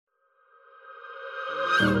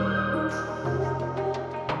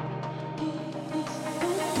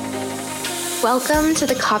Welcome to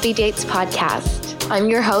the Copy Dates podcast. I'm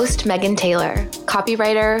your host, Megan Taylor,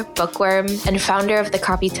 copywriter, bookworm, and founder of the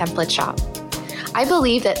Copy Template Shop. I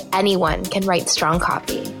believe that anyone can write strong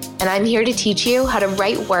copy, and I'm here to teach you how to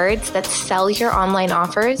write words that sell your online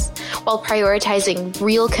offers while prioritizing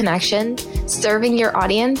real connection, serving your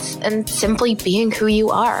audience, and simply being who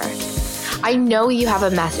you are. I know you have a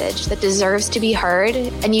message that deserves to be heard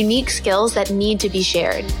and unique skills that need to be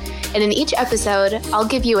shared. And in each episode, I'll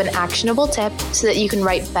give you an actionable tip so that you can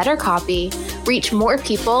write better copy, reach more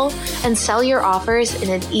people, and sell your offers in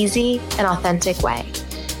an easy and authentic way.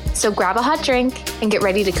 So grab a hot drink and get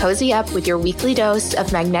ready to cozy up with your weekly dose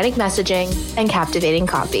of magnetic messaging and captivating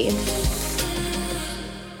copy.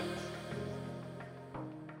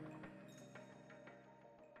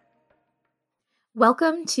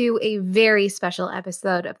 Welcome to a very special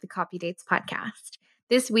episode of the Copy Dates podcast.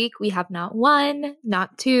 This week, we have not one,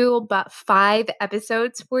 not two, but 5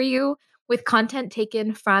 episodes for you with content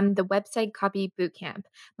taken from the Website Copy Bootcamp,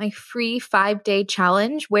 my free 5-day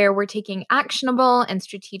challenge where we're taking actionable and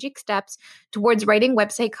strategic steps towards writing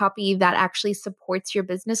website copy that actually supports your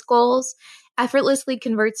business goals, effortlessly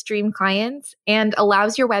converts dream clients, and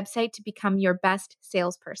allows your website to become your best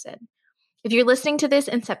salesperson. If you're listening to this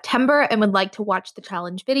in September and would like to watch the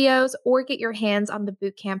challenge videos or get your hands on the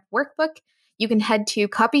bootcamp workbook, you can head to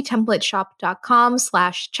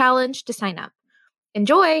copytemplateshop.com/challenge to sign up.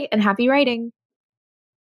 Enjoy and happy writing.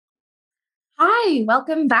 Hi,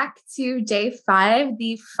 welcome back to day 5,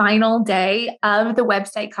 the final day of the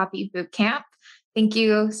Website Copy Bootcamp. Thank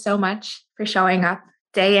you so much for showing up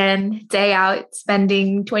day in, day out,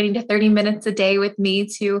 spending 20 to 30 minutes a day with me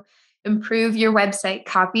to improve your website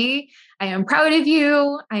copy. I am proud of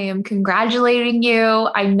you. I am congratulating you.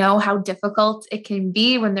 I know how difficult it can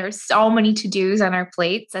be when there's so many to-dos on our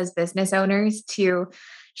plates as business owners to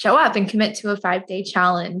show up and commit to a 5-day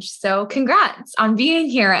challenge. So congrats on being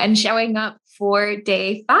here and showing up for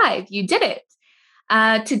day 5. You did it.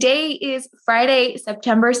 Today is Friday,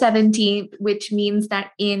 September 17th, which means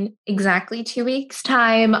that in exactly 2 weeks'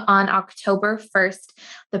 time, on October 1st,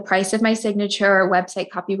 the price of my signature website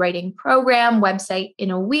copywriting program, Website in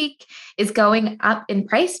a Week, is going up in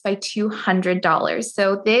price by $200.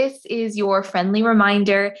 So this is your friendly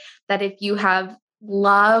reminder that if you have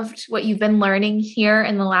loved what you've been learning here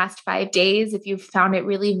in the last 5 days, if you've found it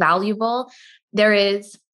really valuable, there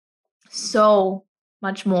is so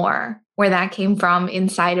much more where that came from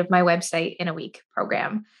inside of my Website in a Week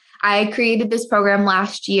program. I created this program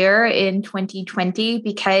last year in 2020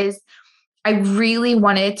 because I really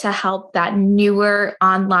wanted to help that newer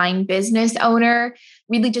online business owner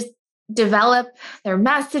really just develop their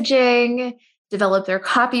messaging, develop their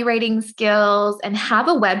copywriting skills, and have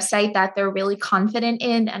a website that they're really confident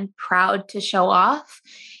in and proud to show off,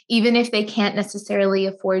 even if they can't necessarily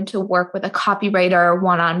afford to work with a copywriter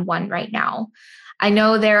one-on-one right now. I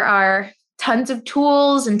know there are tons of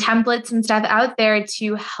tools and templates and stuff out there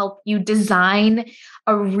to help you design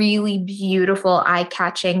a really beautiful,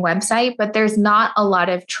 eye-catching website, but there's not a lot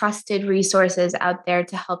of trusted resources out there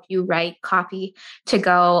to help you write copy to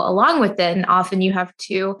go along with it. And often you have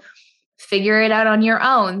to figure it out on your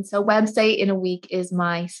own. So Website in a Week is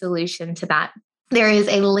my solution to that. There is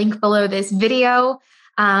a link below this video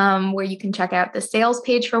where you can check out the sales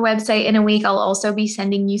page for Website in a Week. I'll also be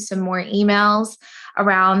sending you some more emails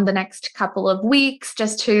around the next couple of weeks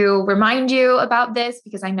just to remind you about this,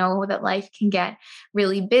 because I know that life can get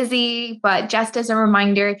really busy. But just as a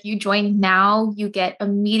reminder, if you join now, you get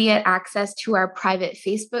immediate access to our private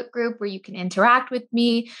Facebook group where you can interact with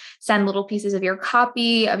me, send little pieces of your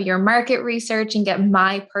copy, of your market research, and get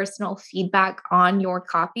my personal feedback on your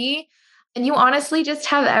copy. And you honestly just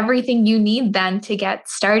have everything you need then to get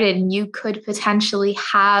started. And you could potentially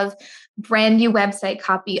have brand new website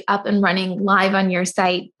copy up and running live on your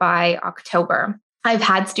site by October. I've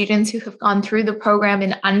had students who have gone through the program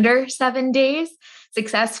in under 7 days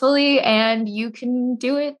successfully, and you can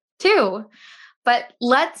do it too. But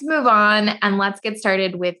let's move on and let's get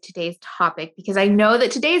started with today's topic, because I know that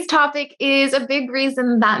today's topic is a big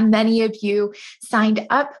reason that many of you signed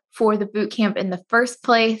up for the bootcamp in the first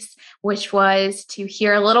place, which was to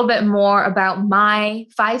hear a little bit more about my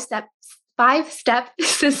 5-step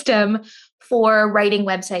system for writing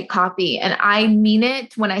website copy. And I mean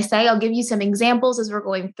it when I say I'll give you some examples as we're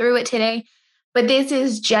going through it today, but this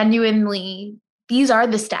is genuinely, these are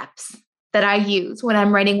the steps that I use when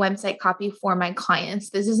I'm writing website copy for my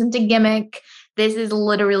clients. This isn't a gimmick. This is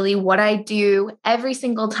literally what I do every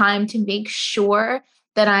single time to make sure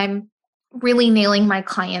that I'm really nailing my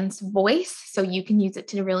client's voice. So you can use it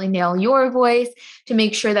to really nail your voice, to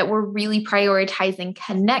make sure that we're really prioritizing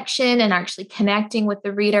connection and actually connecting with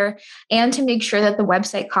the reader, and to make sure that the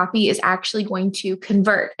website copy is actually going to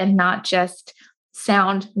convert and not just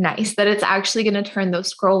sound nice, that it's actually going to turn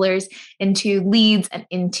those scrollers into leads and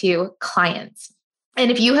into clients. And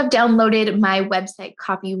if you have downloaded my website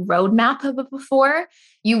copy roadmap before,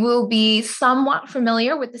 you will be somewhat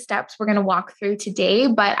familiar with the steps we're going to walk through today,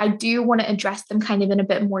 but I do want to address them kind of in a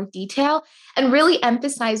bit more detail and really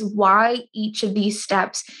emphasize why each of these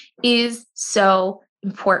steps is so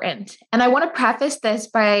important. And I want to preface this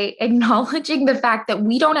by acknowledging the fact that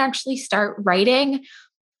we don't actually start writing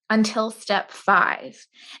until step 5.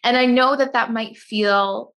 And I know that that might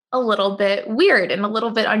feel a little bit weird and a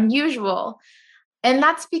little bit unusual. And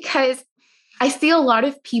that's because I see a lot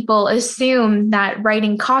of people assume that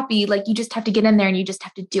writing copy, like you just have to get in there and you just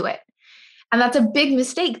have to do it. And that's a big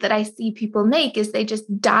mistake that I see people make, is they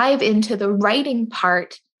just dive into the writing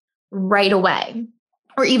part right away.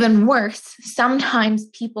 Or even worse, sometimes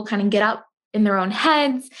people kind of get up in their own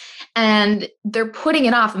heads and they're putting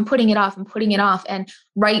it off and putting it off and putting it off. And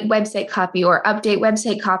write website copy or update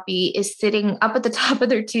website copy is sitting up at the top of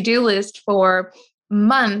their to-do list for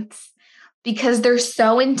months, because they're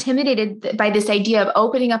so intimidated by this idea of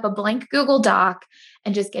opening up a blank Google Doc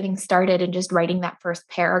and just getting started and just writing that first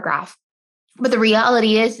paragraph. But the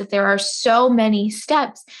reality is that there are so many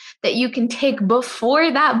steps that you can take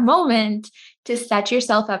before that moment to set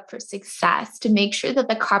yourself up for success, to make sure that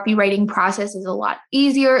the copywriting process is a lot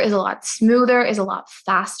easier, is a lot smoother, is a lot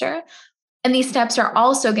faster. And these steps are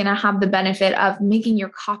also going to have the benefit of making your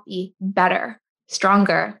copy better,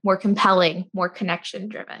 stronger, more compelling, more connection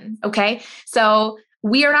driven. Okay. So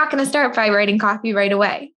we are not going to start by writing copy right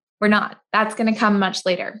away. We're not. That's going to come much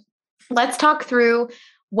later. Let's talk through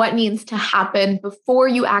what needs to happen before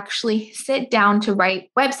you actually sit down to write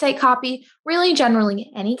website copy, really generally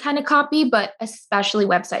any kind of copy, but especially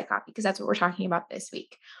website copy, because that's what we're talking about this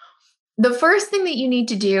week. The first thing that you need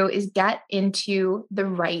to do is get into the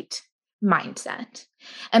right mindset.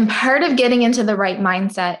 And part of getting into the right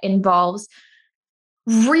mindset involves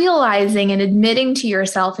realizing and admitting to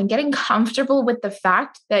yourself and getting comfortable with the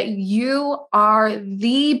fact that you are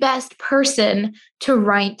the best person to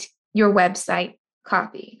write your website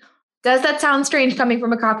copy. Does that sound strange coming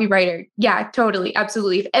from a copywriter? Yeah, totally.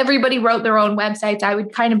 Absolutely. If everybody wrote their own websites, I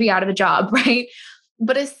would kind of be out of a job, right?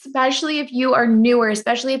 But especially if you are newer,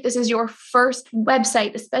 especially if this is your first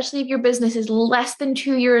website, especially if your business is less than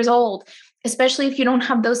 2 years old, especially if you don't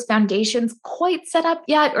have those foundations quite set up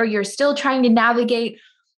yet, or you're still trying to navigate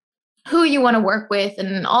who you want to work with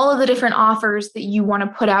and all of the different offers that you want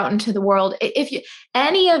to put out into the world. If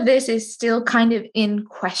any of this is still kind of in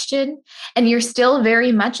question and you're still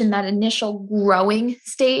very much in that initial growing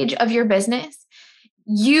stage of your business,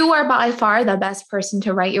 you are by far the best person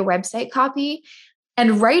to write your website copy.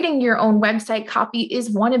 And writing your own website copy is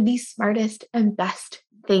one of the smartest and best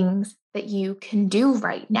things that you can do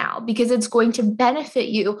right now, because it's going to benefit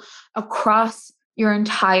you across your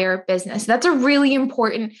entire business. That's a really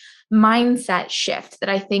important mindset shift that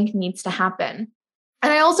I think needs to happen.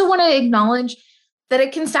 And I also want to acknowledge that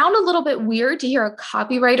it can sound a little bit weird to hear a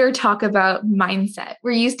copywriter talk about mindset.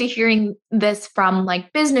 We're used to hearing this from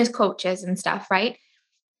like business coaches and stuff, right?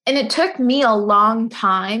 And it took me a long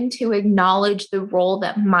time to acknowledge the role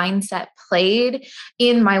that mindset played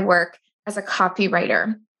in my work as a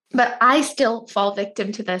copywriter. But I still fall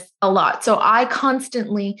victim to this a lot. So I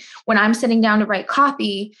constantly, when I'm sitting down to write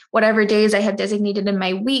copy, whatever days I have designated in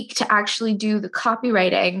my week to actually do the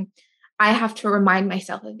copywriting, I have to remind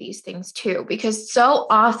myself of these things too, because so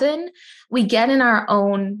often we get in our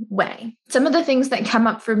own way. Some of the things that come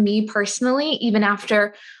up for me personally, even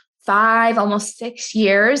after 5, almost 6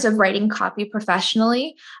 years of writing copy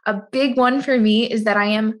professionally, a big one for me is that I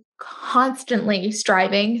am constantly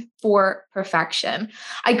striving for perfection.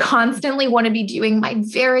 I constantly want to be doing my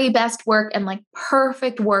very best work and like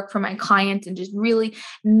perfect work for my clients and just really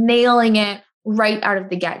nailing it right out of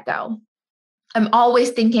the get-go. I'm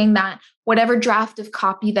always thinking that whatever draft of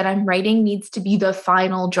copy that I'm writing needs to be the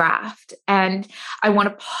final draft. And I want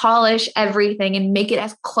to polish everything and make it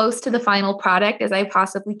as close to the final product as I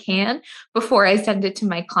possibly can before I send it to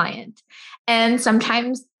my client. And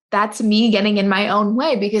sometimes that's me getting in my own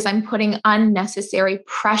way because I'm putting unnecessary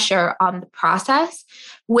pressure on the process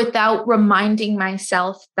without reminding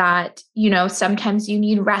myself that, sometimes you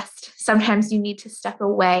need rest. Sometimes you need to step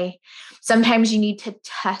away. Sometimes you need to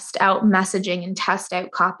test out messaging and test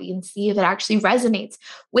out copy and see if it actually resonates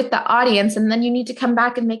with the audience. And then you need to come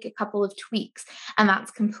back and make a couple of tweaks. And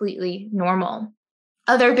that's completely normal.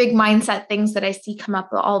 Other big mindset things that I see come up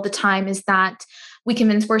all the time is that we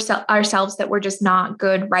convince ourselves that we're just not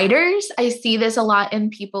good writers. I see this a lot in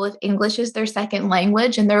people if English is their second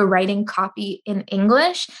language and they're writing copy in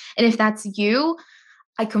English. And if that's you,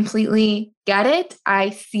 I completely get it.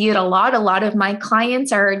 I see it a lot. A lot of my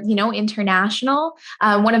clients are, international.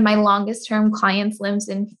 One of my longest term clients lives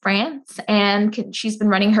in France, and she's been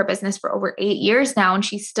running her business for over 8 years now. And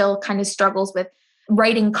she still kind of struggles with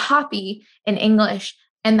writing copy in English.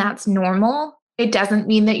 And that's normal. It doesn't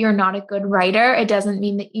mean that you're not a good writer. It doesn't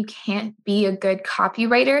mean that you can't be a good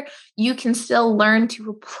copywriter. You can still learn to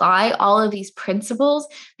apply all of these principles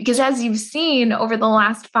because, as you've seen over the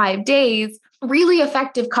last 5 days, really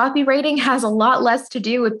effective copywriting has a lot less to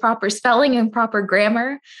do with proper spelling and proper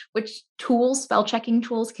grammar, which spell checking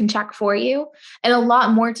tools can check for you, and a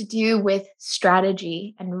lot more to do with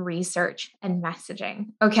strategy and research and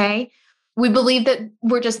messaging. Okay. We believe that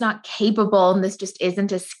we're just not capable and this just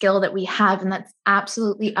isn't a skill that we have. And that's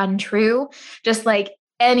absolutely untrue. Just like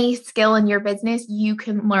any skill in your business, you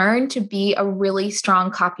can learn to be a really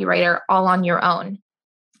strong copywriter all on your own.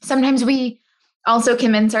 Sometimes we also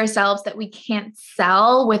convince ourselves that we can't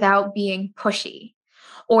sell without being pushy,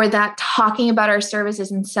 or that talking about our services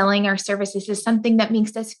and selling our services is something that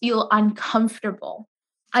makes us feel uncomfortable.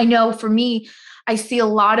 I know for me, I see a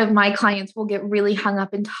lot of my clients will get really hung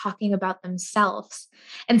up in talking about themselves.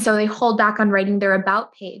 And so they hold back on writing their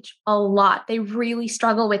about page a lot. They really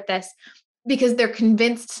struggle with this because they're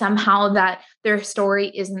convinced somehow that their story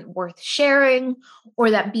isn't worth sharing, or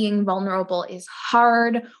that being vulnerable is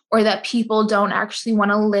hard, or that people don't actually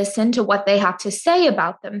want to listen to what they have to say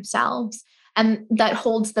about themselves. And that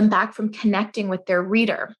holds them back from connecting with their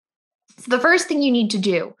reader. So the first thing you need to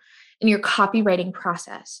do in your copywriting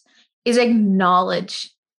process is acknowledge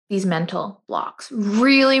these mental blocks.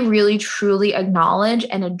 Really, really, truly acknowledge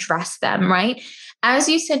and address them, right? As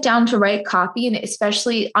you sit down to write copy, and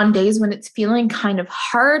especially on days when it's feeling kind of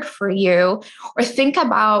hard for you, or think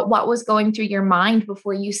about what was going through your mind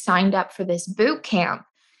before you signed up for this boot camp.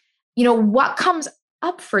 What comes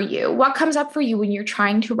up for you? What comes up for you when you're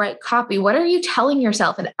trying to write copy? What are you telling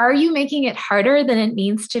yourself? And are you making it harder than it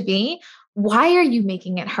needs to be? Why are you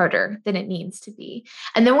making it harder than it needs to be?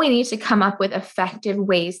 And then we need to come up with effective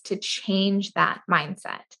ways to change that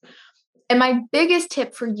mindset. And my biggest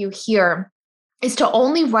tip for you here is to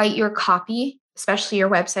only write your copy, especially your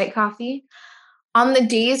website copy, on the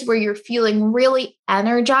days where you're feeling really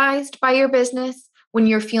energized by your business, when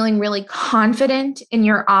you're feeling really confident in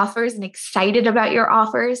your offers and excited about your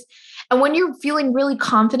offers, and when you're feeling really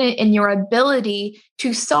confident in your ability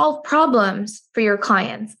to solve problems for your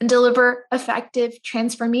clients and deliver effective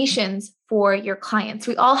transformations for your clients.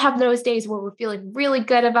 We all have those days where we're feeling really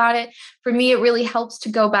good about it. For me, it really helps to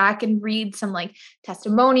go back and read some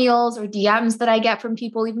testimonials or DMs that I get from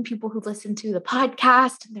people, even people who listen to the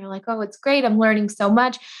podcast. And they're like, oh, it's great. I'm learning so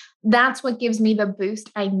much. That's what gives me the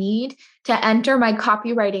boost I need to enter my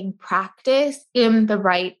copywriting practice in the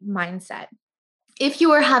right mindset. If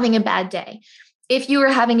you are having a bad day, if you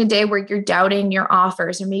are having a day where you're doubting your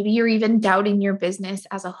offers, or maybe you're even doubting your business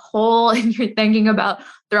as a whole and you're thinking about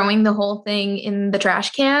throwing the whole thing in the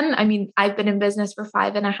trash can. I mean, I've been in business for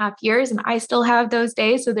 5.5 years and I still have those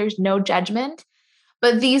days, so there's no judgment.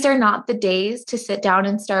 But these are not the days to sit down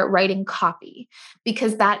and start writing copy,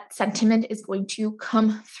 because that sentiment is going to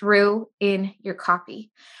come through in your copy,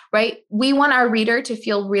 right? We want our reader to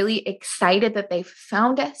feel really excited that they've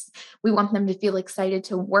found us. We want them to feel excited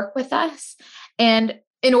to work with us. And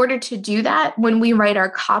in order to do that, when we write our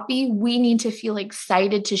copy, we need to feel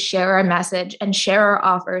excited to share our message and share our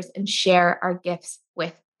offers and share our gifts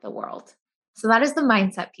with the world. So that is the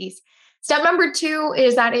mindset piece. Step number 2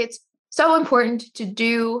 is that it's so important to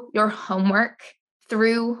do your homework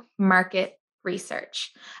through market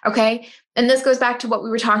research. Okay. And this goes back to what we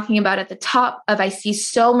were talking about at the top of, I see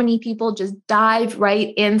so many people just dive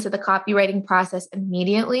right into the copywriting process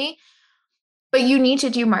immediately, but you need to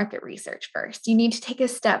do market research first. You need to take a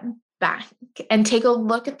step back and take a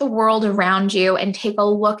look at the world around you and take a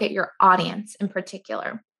look at your audience in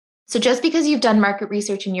particular. So just because you've done market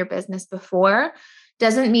research in your business before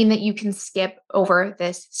doesn't mean that you can skip over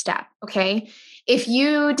this step, okay? If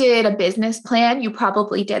you did a business plan, you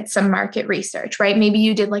probably did some market research, right? Maybe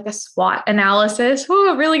you did a SWOT analysis.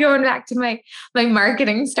 Oh, really going back to my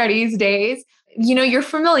marketing studies days. You're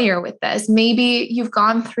familiar with this. Maybe you've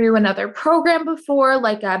gone through another program before,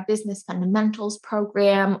 like a business fundamentals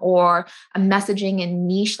program or a messaging and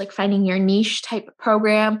niche, like finding your niche type of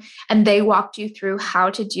program, and they walked you through how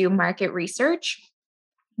to do market research.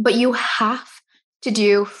 But you have to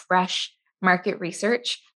do fresh market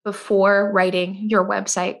research before writing your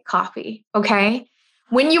website copy, okay?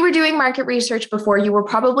 When you were doing market research before, you were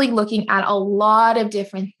probably looking at a lot of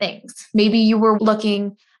different things. Maybe you were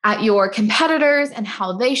looking at your competitors and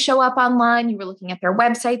how they show up online. You were looking at their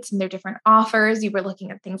websites and their different offers. You were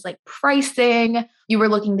looking at things like pricing. You were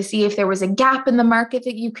looking to see if there was a gap in the market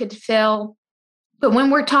that you could fill. But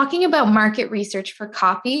when we're talking about market research for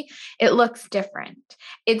copy, it looks different.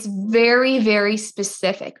 It's very, very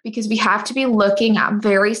specific because we have to be looking at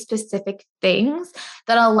very specific things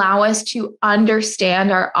that allow us to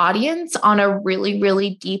understand our audience on a really,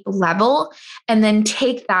 really deep level, and then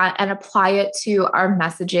take that and apply it to our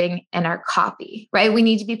messaging and our copy, right? We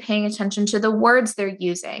need to be paying attention to the words they're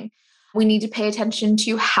using. We need to pay attention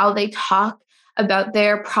to how they talk about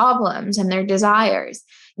their problems and their desires.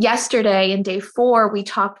 Yesterday in day 4, we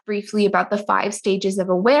talked briefly about the 5 stages of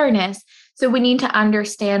awareness. So we need to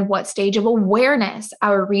understand what stage of awareness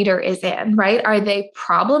our reader is in, right? Are they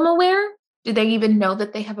problem aware? Do they even know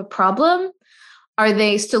that they have a problem? Are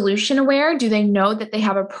they solution aware? Do they know that they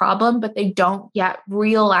have a problem, but they don't yet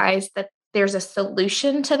realize that there's a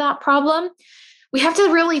solution to that problem? We have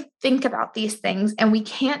to really think about these things, and we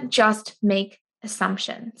can't just make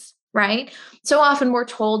assumptions. Right? So often we're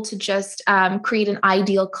told to just create an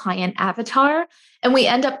ideal client avatar, and we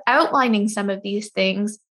end up outlining some of these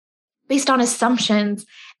things based on assumptions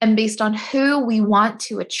and based on who we want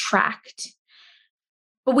to attract.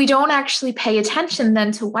 But we don't actually pay attention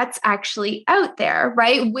then to what's actually out there,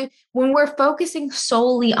 right? When we're focusing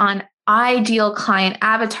solely on ideal client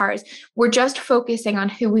avatars, we're just focusing on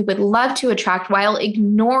who we would love to attract while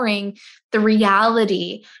ignoring the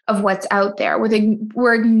reality of what's out there.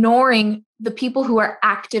 We're ignoring the people who are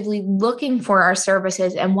actively looking for our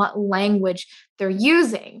services and what language they're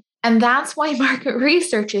using. And that's why market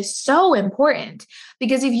research is so important,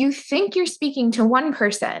 because if you think you're speaking to one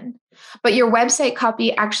person, but your website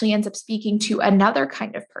copy actually ends up speaking to another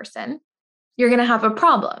kind of person, you're going to have a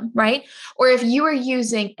problem, right? Or if you are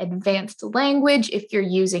using advanced language, if you're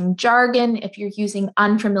using jargon, if you're using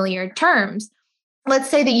unfamiliar terms, let's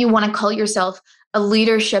say that you want to call yourself a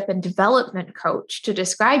leadership and development coach to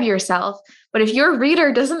describe yourself, but if your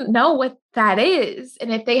reader doesn't know what that is,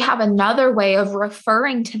 and if they have another way of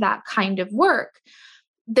referring to that kind of work,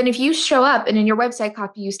 then if you show up and in your website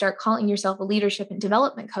copy, you start calling yourself a leadership and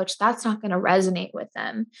development coach, that's not going to resonate with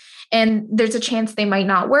them. And there's a chance they might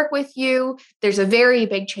not work with you. There's a very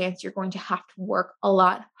big chance you're going to have to work a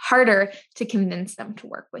lot harder to convince them to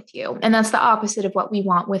work with you. And that's the opposite of what we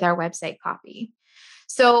want with our website copy.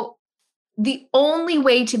 So the only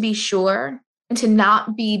way to be sure and to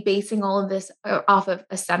not be basing all of this off of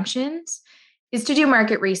assumptions is to do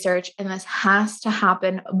market research, and this has to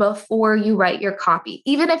happen before you write your copy,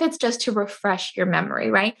 even if it's just to refresh your memory,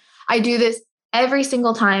 right? I do this every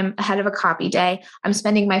single time ahead of a copy day. I'm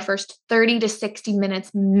spending my first 30 to 60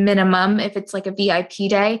 minutes minimum if it's like a VIP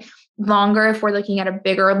day, longer if we're looking at a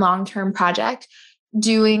bigger long-term project,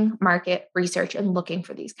 doing market research and looking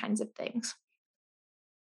for these kinds of things.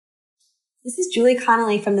 This is Julie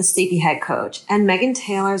Connolly from the Sleepyhead Coach, and Megan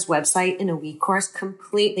Taylor's website in a week course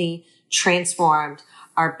completely transformed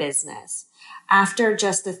our business. After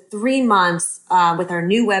just the 3 months with our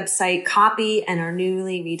new website copy and our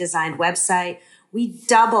newly redesigned website, we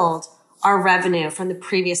doubled our revenue from the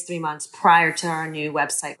previous 3 months prior to our new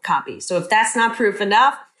website copy. So if that's not proof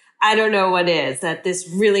enough, I don't know what is, that this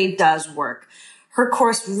really does work. Her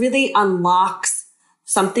course really unlocks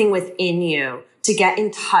something within you to get in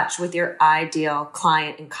touch with your ideal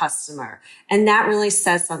client and customer. And that really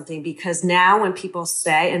says something, because now when people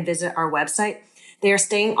stay and visit our website, they are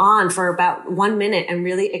staying on for about 1 minute and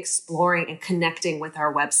really exploring and connecting with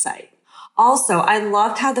our website. Also, I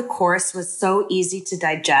loved how the course was so easy to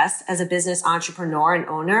digest. As a business entrepreneur and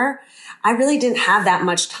owner, I really didn't have that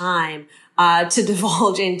much time to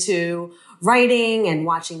divulge into writing and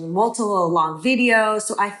watching multiple long videos.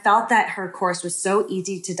 So I felt that her course was so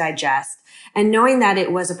easy to digest. And knowing that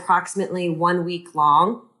it was approximately 1 week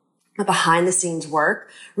long, behind the scenes work,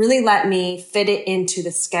 really let me fit it into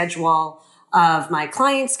the schedule of my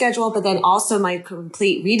client schedule, but then also my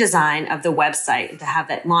complete redesign of the website to have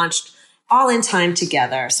it launched all in time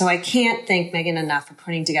together. So I can't thank Megan enough for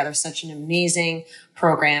putting together such an amazing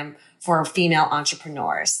program for female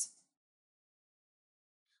entrepreneurs.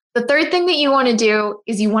 The third thing that you want to do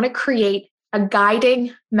is you want to create a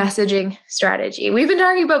guiding messaging strategy. We've been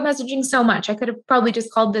talking about messaging so much. I could have probably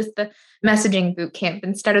just called this the messaging bootcamp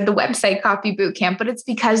instead of the website copy bootcamp, but it's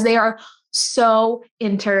because they are so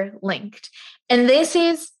interlinked. And this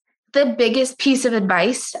is the biggest piece of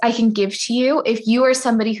advice I can give to you if you are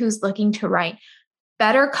somebody who's looking to write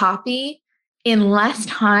better copy in less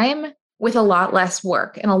time with a lot less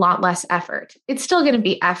work and a lot less effort. It's still going to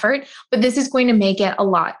be effort, but this is going to make it a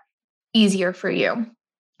lot easier for you.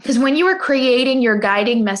 Because when you are creating your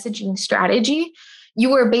guiding messaging strategy,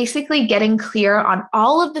 you are basically getting clear on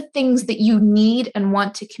all of the things that you need and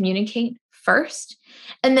want to communicate first.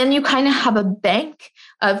 And then you kind of have a bank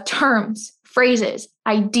of terms, phrases,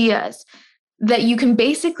 ideas that you can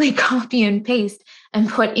basically copy and paste and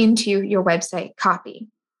put into your website copy.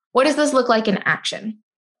 What does this look like in action?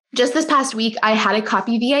 Just this past week, I had a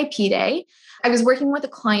copy VIP day. I was working with a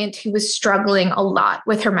client who was struggling a lot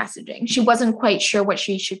with her messaging. She wasn't quite sure what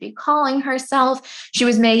she should be calling herself. She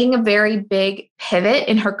was making a very big pivot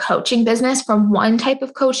in her coaching business from one type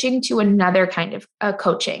of coaching to another kind of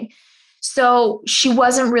coaching. So she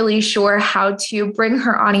wasn't really sure how to bring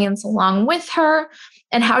her audience along with her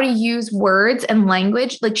and how to use words and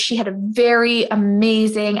language. Like, she had a very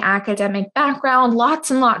amazing academic background,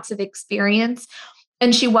 lots and lots of experience.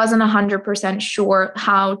 And she wasn't 100% sure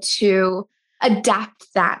how to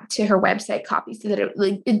adapt that to her website copy so that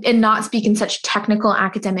and not speak in such technical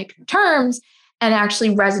academic terms and actually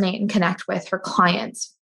resonate and connect with her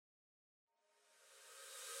clients.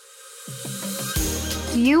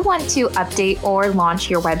 Do you want to update or launch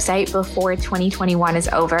your website before 2021 is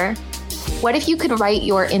over? What if you could write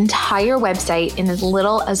your entire website in as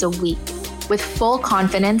little as a week with full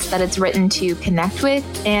confidence that it's written to connect with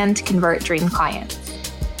and convert dream clients?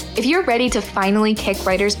 If you're ready to finally kick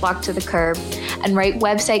writer's block to the curb and write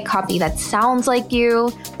website copy that sounds like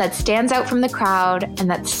you, that stands out from the crowd,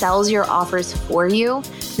 and that sells your offers for you,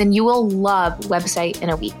 then you will love Website in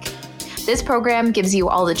a Week. This program gives you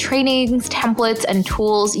all the trainings, templates, and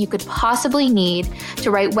tools you could possibly need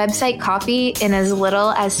to write website copy in as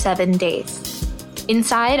little as 7 days.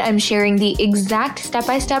 Inside, I'm sharing the exact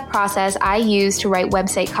step-by-step process I use to write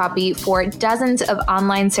website copy for dozens of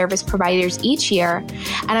online service providers each year,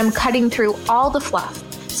 and I'm cutting through all the fluff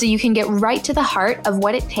so you can get right to the heart of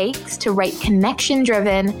what it takes to write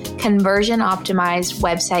connection-driven, conversion-optimized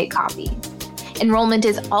website copy. Enrollment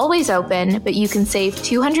is always open, but you can save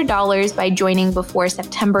 $200 by joining before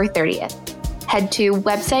September 30th. Head to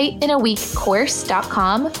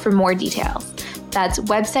websiteinaweekcourse.com for more details. That's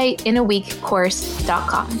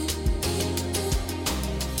websiteinaweekcourse.com.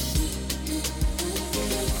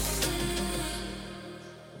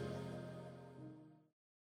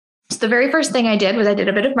 So the very first thing I did was I did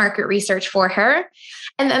a bit of market research for her,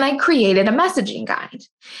 and then I created a messaging guide.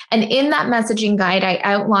 And in that messaging guide, I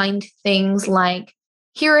outlined things like,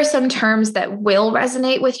 here are some terms that will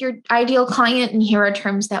resonate with your ideal client, and here are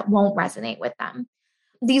terms that won't resonate with them.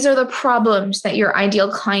 These are the problems that your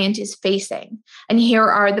ideal client is facing. And here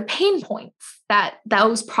are the pain points that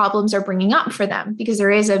those problems are bringing up for them, because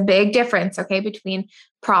there is a big difference, between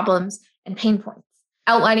problems and pain points.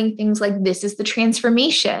 Outlining things like, this is the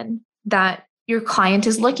transformation that your client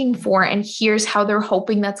is looking for, and here's how they're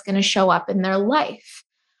hoping that's going to show up in their life.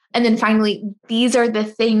 And then finally, these are the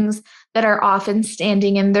things that are often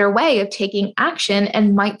standing in their way of taking action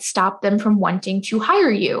and might stop them from wanting to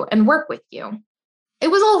hire you and work with you. It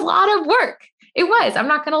was a lot of work. It was, I'm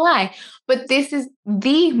not going to lie, but this is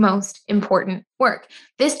the most important work.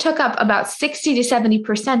 This took up about 60 to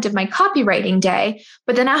 70% of my copywriting day.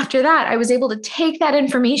 But then after that, I was able to take that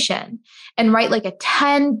information and write like a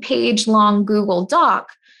 10-page long Google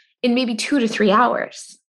Doc in maybe 2 to 3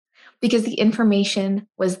 hours, because the information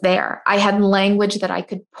was there. I had language that I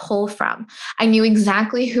could pull from. I knew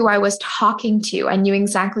exactly who I was talking to. I knew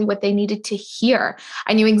exactly what they needed to hear.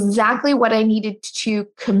 I knew exactly what I needed to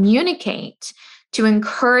communicate to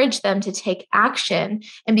encourage them to take action.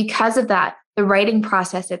 And because of that, the writing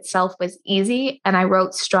process itself was easy, and I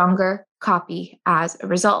wrote stronger copy as a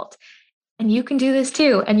result. And you can do this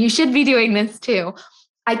too, and you should be doing this too.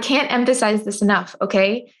 I can't emphasize this enough,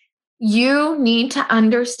 okay? You need to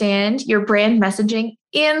understand your brand messaging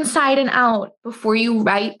inside and out before you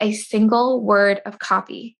write a single word of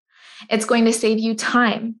copy. It's going to save you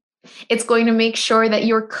time. It's going to make sure that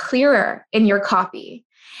you're clearer in your copy.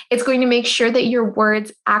 It's going to make sure that your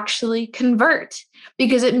words actually convert,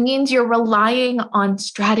 because it means you're relying on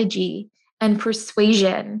strategy and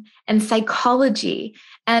persuasion and psychology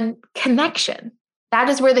and connection. That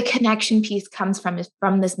is where the connection piece comes from, is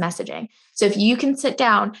from this messaging. So if you can sit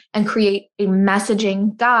down and create a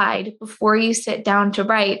messaging guide before you sit down to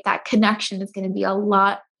write, that connection is going to be a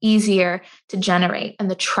lot easier to generate, and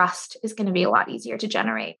the trust is going to be a lot easier to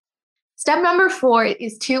generate. Step number 4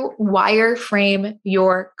 is to wireframe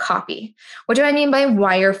your copy. What do I mean by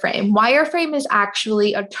wireframe? Wireframe is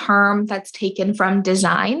actually a term that's taken from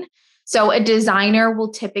design. So a designer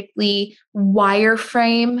will typically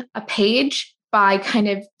wireframe a page by kind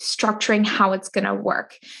of structuring how it's going to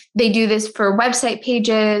work. They do this for website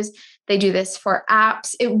pages. They do this for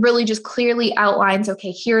apps. It really just clearly outlines,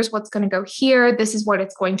 okay, here's what's going to go here. This is what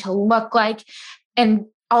it's going to look like. And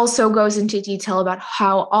also goes into detail about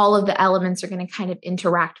how all of the elements are going to kind of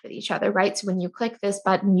interact with each other, right? So when you click this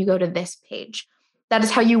button, you go to this page. That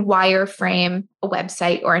is how you wireframe a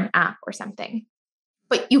website or an app or something.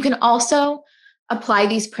 But you can also apply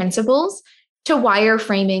these principles to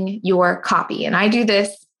wireframing your copy. And I do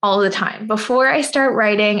this all the time. Before I start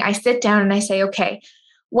writing, I sit down and I say, okay,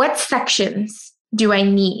 what sections do I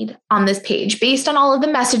need on this page? Based on all of the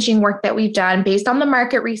messaging work that we've done, based on the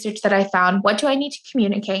market research that I found, what do I need to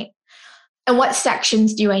communicate? And what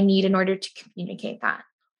sections do I need in order to communicate that?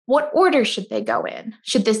 What order should they go in?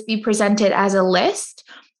 Should this be presented as a list?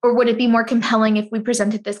 Or would it be more compelling if we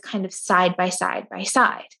presented this kind of side by side by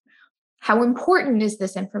side? How important is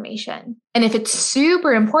this information? And if it's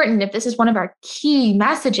super important, if this is one of our key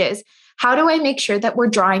messages, how do I make sure that we're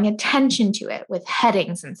drawing attention to it with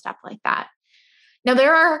headings and stuff like that? Now,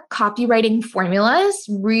 there are copywriting formulas,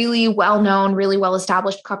 really well-known, really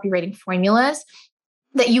well-established copywriting formulas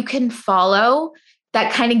that you can follow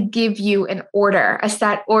that kind of give you an order, a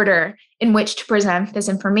set order in which to present this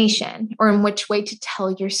information or in which way to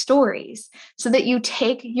tell your stories so that you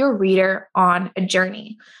take your reader on a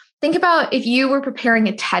journey. Think about if you were preparing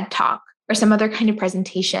a TED Talk or some other kind of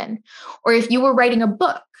presentation, or if you were writing a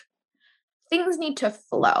book, things need to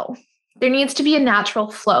flow. There needs to be a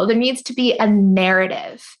natural flow. There needs to be a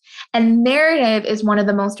narrative. And narrative is one of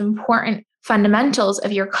the most important fundamentals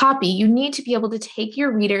of your copy. You need to be able to take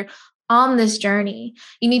your reader on this journey.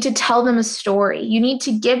 You need to tell them a story. You need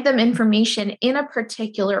to give them information in a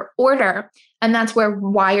particular order. And that's where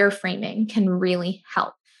wireframing can really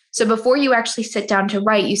help. So before you actually sit down to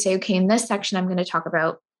write, you say, okay, in this section, I'm going to talk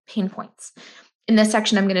about pain points. In this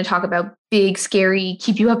section, I'm going to talk about big, scary,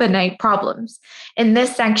 keep you up at night problems. In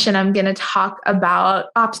this section, I'm going to talk about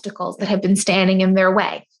obstacles that have been standing in their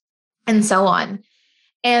way, and so on.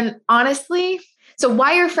 And honestly, so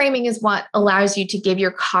wireframing is what allows you to give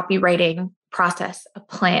your copywriting process a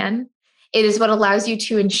plan. It is what allows you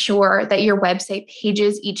to ensure that your website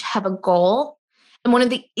pages each have a goal. And one of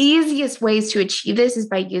the easiest ways to achieve this is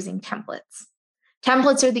by using templates.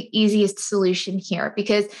 Templates are the easiest solution here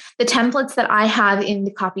because the templates that I have in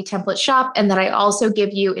the Copy Template Shop and that I also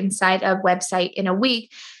give you inside of Website in a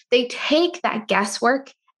Week, they take that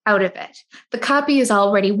guesswork out of it. The copy is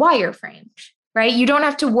already wireframed, right? You don't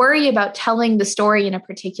have to worry about telling the story in a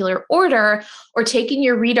particular order or taking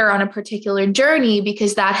your reader on a particular journey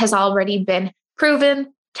because that has already been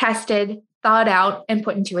proven, tested, thought out, and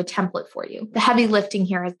put into a template for you. The heavy lifting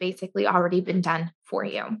here has basically already been done for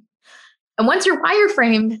you. And once your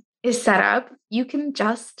wireframe is set up, you can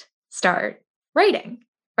just start writing,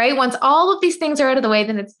 right? Once all of these things are out of the way,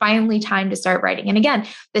 then it's finally time to start writing. And again,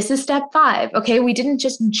 this is step 5. Okay, we didn't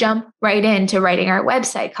just jump right into writing our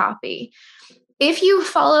website copy. If you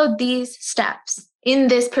followed these steps in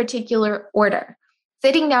this particular order,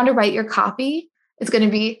 sitting down to write your copy is going to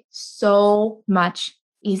be so much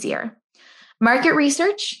easier. Market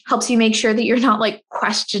research helps you make sure that you're not like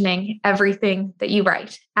questioning everything that you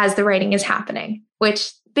write as the writing is happening,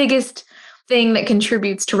 which biggest thing that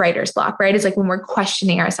contributes to writer's block, right? Is like when we're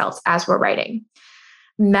questioning ourselves as we're writing.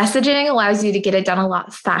 Messaging allows you to get it done a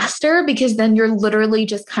lot faster because then you're literally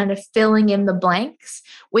just kind of filling in the blanks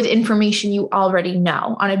with information you already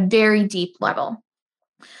know on a very deep level.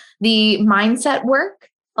 The mindset work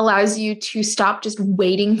allows you to stop just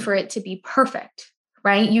waiting for it to be perfect.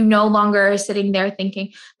 Right? You no longer are sitting there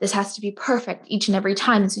thinking this has to be perfect each and every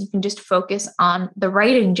time. So you can just focus on the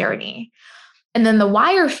writing journey. And then the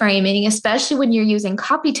wireframing, especially when you're using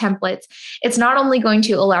copy templates, it's not only going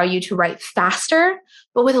to allow you to write faster,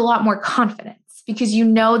 but with a lot more confidence because you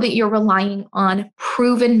know that you're relying on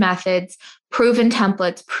proven methods, proven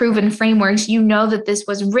templates, proven frameworks. You know that this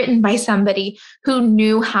was written by somebody who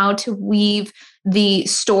knew how to weave the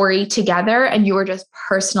story together and you were just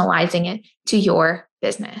personalizing it to your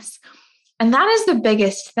business. And that is the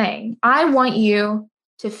biggest thing. I want you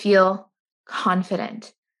to feel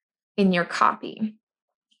confident in your copy.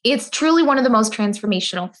 It's truly one of the most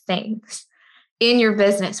transformational things in your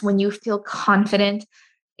business when you feel confident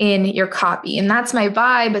in your copy. And that's my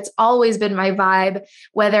vibe. It's always been my vibe,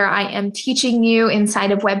 whether I am teaching you inside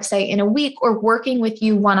of Website in a Week or working with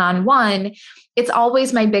you one-on-one. It's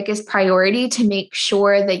always my biggest priority to make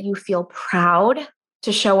sure that you feel proud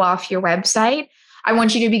to show off your website. I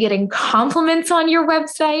want you to be getting compliments on your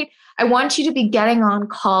website. I want you to be getting on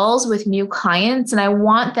calls with new clients, and I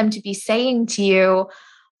want them to be saying to you,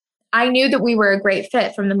 I knew that we were a great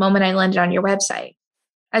fit from the moment I landed on your website.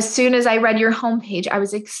 As soon as I read your homepage, I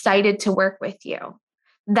was excited to work with you.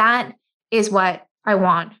 That is what I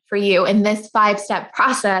want for you. And this 5-step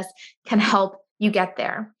process can help you get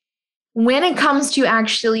there. When it comes to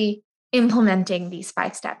actually implementing these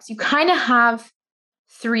 5 steps, you kind of have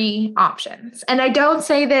 3 options. And I don't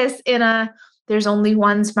say this in a there's only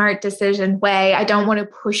one smart decision way. I don't want to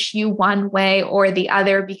push you one way or the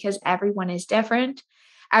other because everyone is different.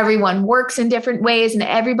 Everyone works in different ways and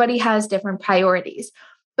everybody has different priorities.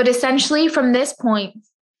 But essentially, from this point,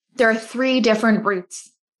 there are 3 different routes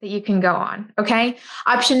that you can go on. Okay.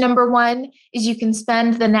 Option number 1 is you can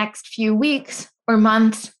spend the next few weeks or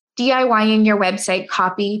months DIYing your website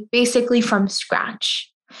copy basically from scratch.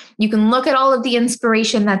 You can look at all of the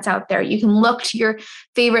inspiration that's out there. You can look to your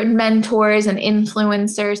favorite mentors and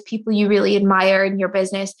influencers, people you really admire in your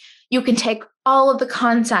business. You can take all of the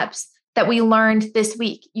concepts that we learned this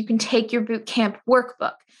week. You can take your bootcamp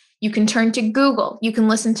workbook. You can turn to Google. You can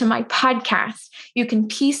listen to my podcast. You can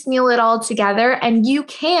piecemeal it all together and you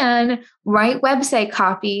can write website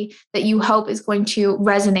copy that you hope is going to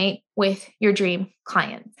resonate with your dream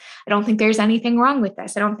client. I don't think there's anything wrong with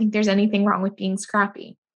this. I don't think there's anything wrong with being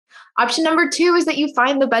scrappy. Option number 2 is that you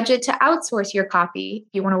find the budget to outsource your copy.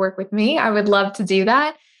 If you want to work with me, I would love to do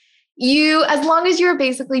that. As long as you're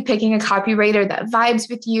basically picking a copywriter that vibes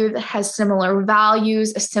with you, that has similar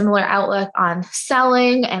values, a similar outlook on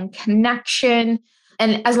selling and connection,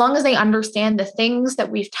 and as long as they understand the things that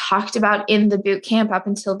we've talked about in the bootcamp up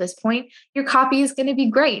until this point, your copy is going to be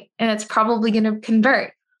great and it's probably going to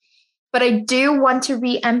convert. But I do want to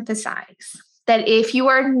reemphasize that if you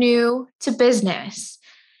are new to business,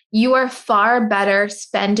 you are far better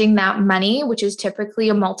spending that money, which is typically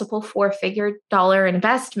a multiple 4-figure dollar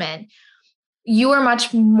investment. You are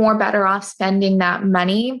much more better off spending that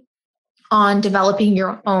money on developing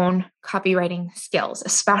your own copywriting skills,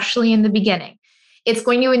 especially in the beginning. It's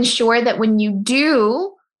going to ensure that when you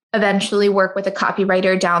do eventually work with a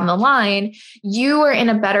copywriter down the line, you are in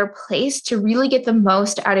a better place to really get the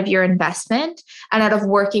most out of your investment and out of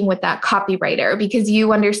working with that copywriter because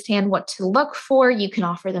you understand what to look for. You can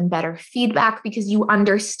offer them better feedback because you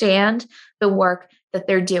understand the work that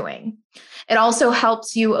they're doing. It also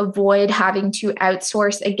helps you avoid having to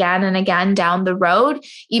outsource again and again down the road,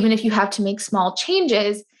 even if you have to make small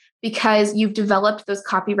changes, because you've developed those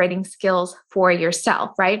copywriting skills for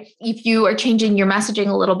yourself, right? If you are changing your messaging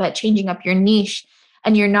a little bit, changing up your niche,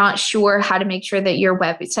 and you're not sure how to make sure that your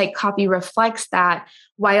website copy reflects that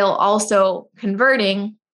while also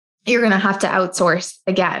converting, you're going to have to outsource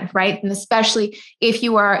again, right? And especially if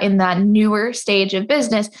you are in that newer stage of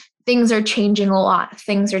business, things are changing a lot.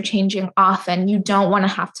 Things are changing often. You don't want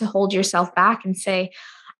to have to hold yourself back and say,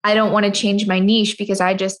 I don't want to change my niche because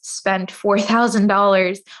I just spent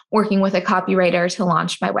 $4,000 working with a copywriter to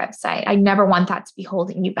launch my website. I never want that to be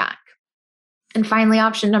holding you back. And finally,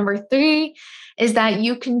 option number 3 is that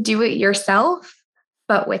you can do it yourself,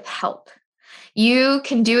 but with help. You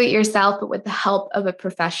can do it yourself, but with the help of a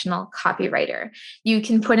professional copywriter. You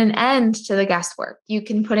can put an end to the guesswork. You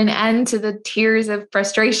can put an end to the tears of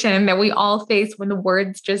frustration that we all face when the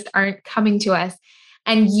words just aren't coming to us.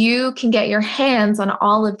 And you can get your hands on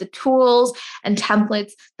all of the tools and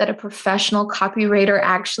templates that a professional copywriter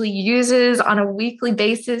actually uses on a weekly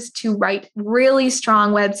basis to write really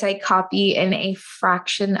strong website copy in a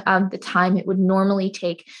fraction of the time it would normally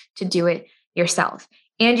take to do it yourself.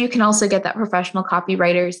 And you can also get that professional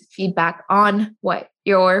copywriter's feedback on what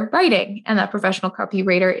you're writing. And that professional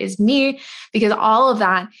copywriter is me, because all of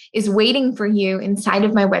that is waiting for you inside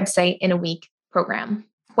of my Website in a Week program.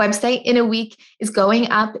 Website in a Week is going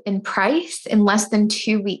up in price in less than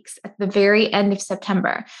 2 weeks at the very end of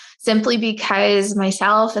September, simply because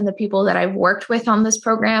myself and the people that I've worked with on this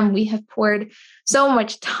program, we have poured so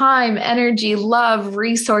much time, energy, love,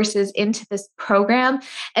 resources into this program.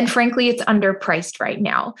 And frankly, it's underpriced right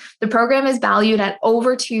now. The program is valued at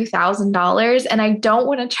over $2,000. And I don't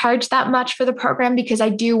want to charge that much for the program because I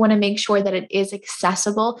do want to make sure that it is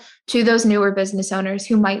accessible to those newer business owners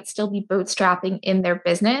who might still be bootstrapping in their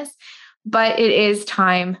business. But it is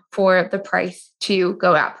time for the price to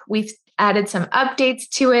go up. We've added some updates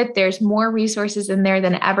to it. There's more resources in there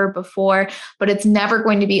than ever before, but it's never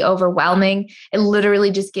going to be overwhelming. It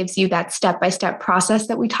literally just gives you that step-by-step process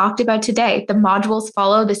that we talked about today. The modules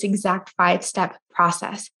follow this exact 5-step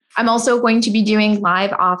process. I'm also going to be doing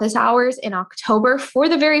live office hours in October for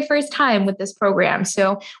the very first time with this program.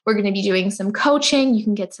 So we're going to be doing some coaching. You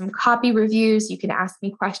can get some copy reviews. You can ask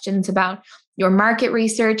me questions about your market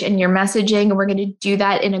research and your messaging. And we're going to do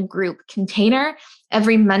that in a group container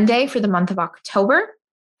every Monday for the month of October.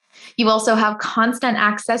 You also have constant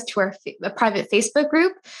access to our private Facebook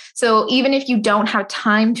group. So even if you don't have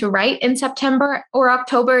time to write in September or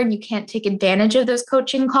October and you can't take advantage of those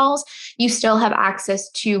coaching calls, you still have access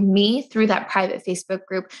to me through that private Facebook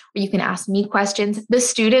group where you can ask me questions. The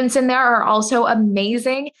students in there are also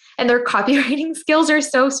amazing, and their copywriting skills are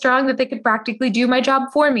so strong that they could practically do my job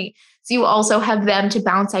for me. So you also have them to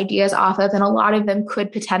bounce ideas off of, and a lot of them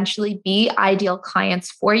could potentially be ideal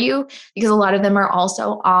clients for you because a lot of them are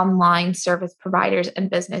also online service providers and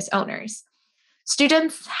business owners.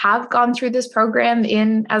 Students have gone through this program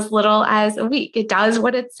in as little as a week. It does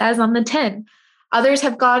what it says on the tin. Others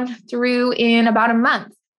have gone through in about a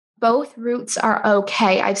month. Both routes are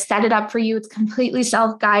okay. I've set it up for you. It's completely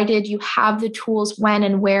self-guided. You have the tools when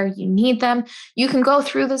and where you need them. You can go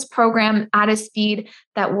through this program at a speed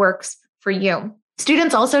that works for you.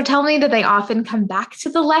 Students also tell me that they often come back to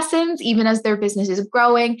the lessons, even as their business is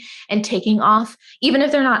growing and taking off, even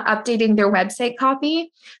if they're not updating their website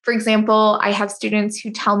copy. For example, I have students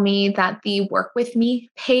who tell me that the Work With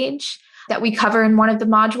Me page that we cover in one of the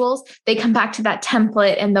modules, they come back to that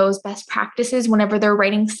template and those best practices whenever they're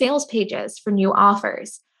writing sales pages for new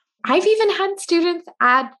offers. I've even had students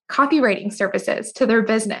add copywriting services to their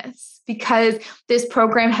business because this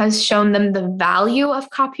program has shown them the value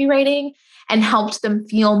of copywriting and helped them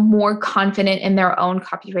feel more confident in their own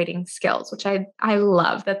copywriting skills, which I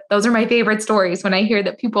love. That those are my favorite stories when I hear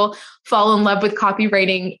that people fall in love with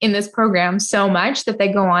copywriting in this program so much that they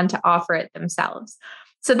go on to offer it themselves.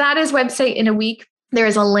 So that is Website in a Week. There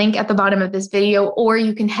is a link at the bottom of this video, or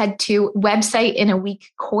you can head to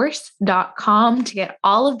websiteinaweekcourse.com to get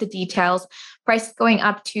all of the details. Price is going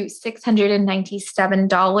up to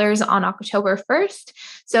 $697 on October 1st.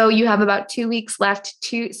 So you have about 2 weeks left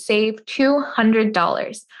to save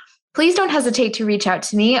 $200. Please don't hesitate to reach out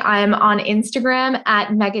to me. I'm on Instagram at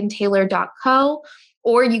megantaylor.co.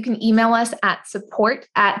 Or you can email us at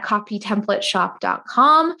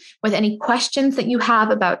support@copytemplateshop.com with any questions that you have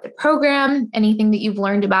about the program, anything that you've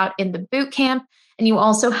learned about in the bootcamp. And you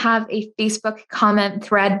also have a Facebook comment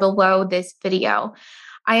thread below this video.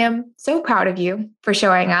 I am so proud of you for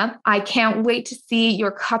showing up. I can't wait to see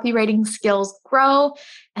your copywriting skills grow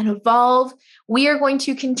and evolve. We are going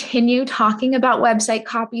to continue talking about website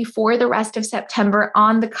copy for the rest of September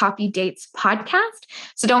on the Copy Dates podcast.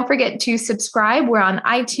 So don't forget to subscribe. We're on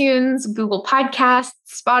iTunes, Google Podcasts,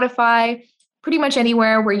 Spotify, pretty much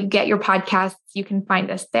anywhere where you get your podcasts, you can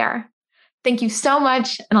find us there. Thank you so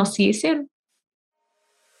much, and I'll see you soon.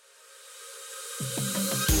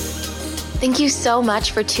 Thank you so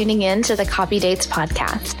much for tuning in to the Copy Dates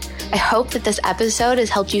podcast. I hope that this episode has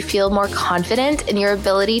helped you feel more confident in your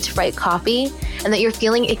ability to write copy and that you're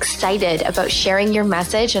feeling excited about sharing your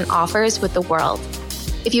message and offers with the world.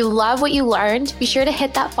 If you love what you learned, be sure to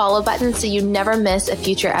hit that follow button so you never miss a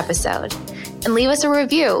future episode. And leave us a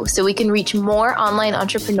review so we can reach more online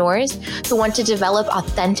entrepreneurs who want to develop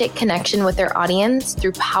authentic connection with their audience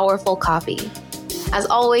through powerful copy. As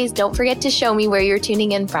always, don't forget to show me where you're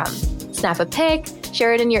tuning in from. Snap a pic,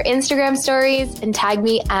 share it in your Instagram stories, and tag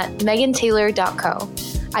me at megantaylor.co.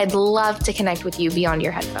 I'd love to connect with you beyond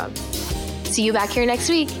your headphones. See you back here next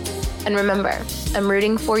week. And remember, I'm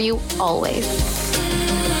rooting for you always.